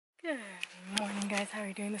Good morning, guys. How are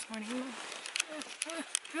you doing this morning?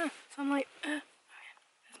 Sunlight. Okay,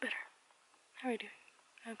 that's better. How are you doing?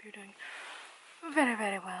 I hope you're doing very,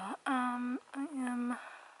 very well. I am.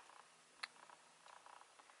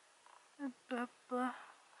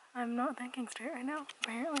 I'm not thinking straight right now,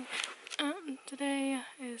 apparently. Today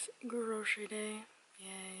is grocery day.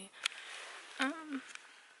 Yay. And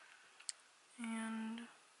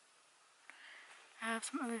I have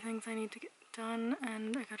some other things I need to get done,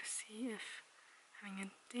 and I gotta see if having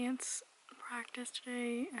a dance practice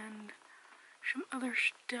today and some other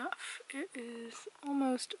stuff. It is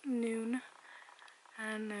almost noon,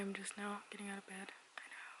 and I'm just now getting out of bed.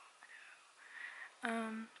 I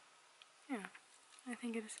know. Yeah, I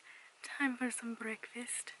think it is time for some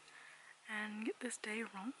breakfast and get this day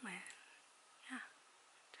rolling. Yeah,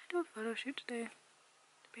 did I do a photo shoot today?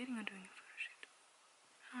 Debating on doing a photo shoot.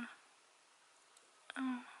 I don't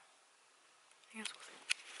know. I guess we'll see.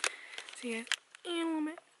 See you guys in a little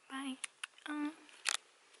bit. Bye.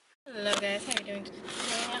 Hello guys, how are you doing today?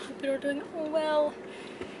 I hope you're doing well.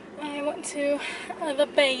 I went to the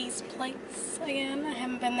Bay's place again. I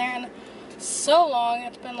haven't been there in so long.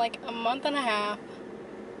 It's been like a month and a half.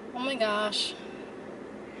 Oh my gosh.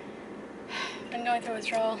 I've been going through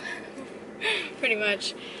withdrawal. Pretty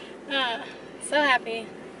much. So happy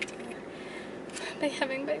to be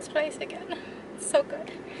having Bay's place again. It's so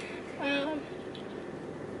good.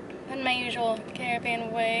 In my usual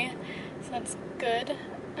Caribbean way, so that's good.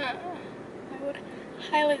 I would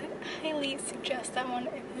highly suggest that one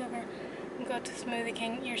if you ever go to Smoothie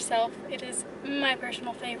King yourself. It is my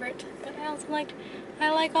personal favorite, but I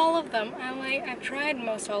like all of them. I've tried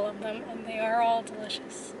most all of them, and they are all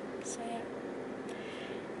delicious. So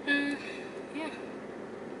yeah. Yeah.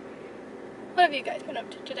 What have you guys been up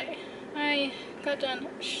to today? I got done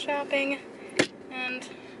shopping, and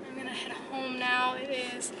I'm gonna head home now. It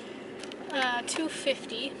is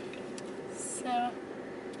 2:50, so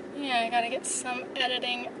yeah, I gotta get some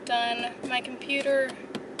editing done. My computer,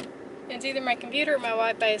 it's either my computer or my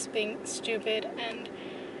Wi-Fi is being stupid, and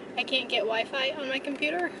I can't get Wi-Fi on my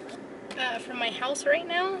computer from my house right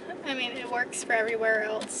now. I mean, it works for everywhere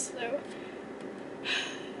else, so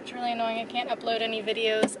it's really annoying. I can't upload any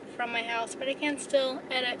videos from my house, but I can still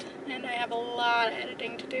edit, and I have a lot of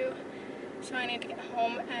editing to do, so I need to get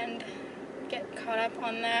home and get caught up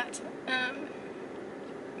on that.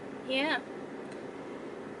 Yeah.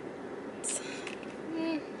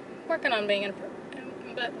 Working on being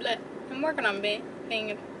I'm working on being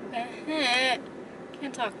can't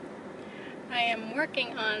talk. I am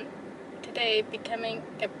working on today becoming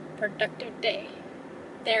a productive day.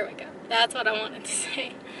 There we go. That's what I wanted to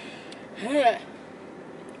say.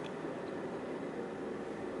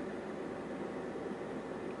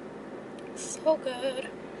 So good.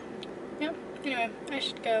 Yep. Anyway, I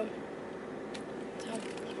should go. So, I'll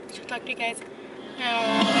talk to you guys.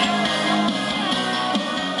 Bye.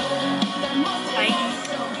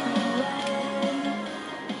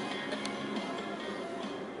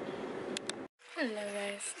 Hello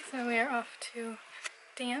guys. So we are off to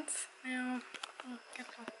dance now. I'll get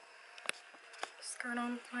the skirt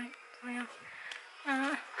on. So yeah.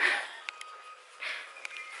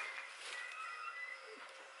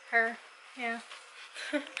 Her. Yeah.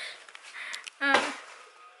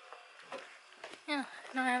 Yeah.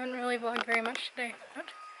 No, I haven't really vlogged very much today, but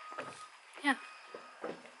yeah.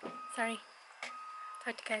 Sorry.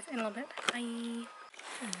 Talk to you guys in a little bit. Bye.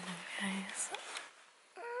 Hello guys.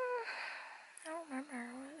 I don't remember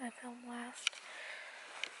what I filmed last.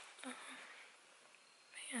 But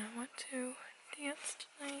yeah, I went to dance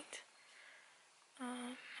tonight.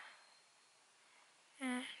 And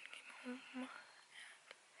came home.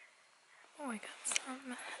 Oh, I got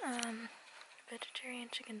some vegetarian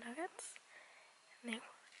chicken nuggets, and they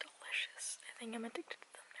were delicious. I think I'm addicted to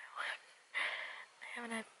them now. I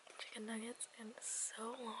haven't had chicken nuggets in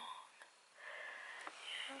so long.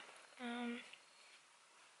 Yeah.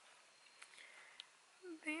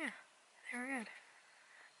 But yeah, they were good.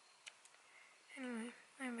 Anyway,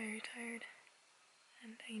 I'm very tired,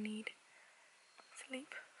 and I need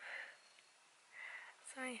sleep.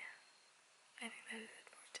 So yeah, I think that is it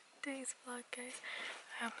for today's vlog, guys.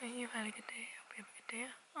 I hope you had a good day. I hope you have a good day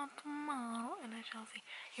on tomorrow, and I shall see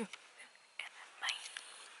you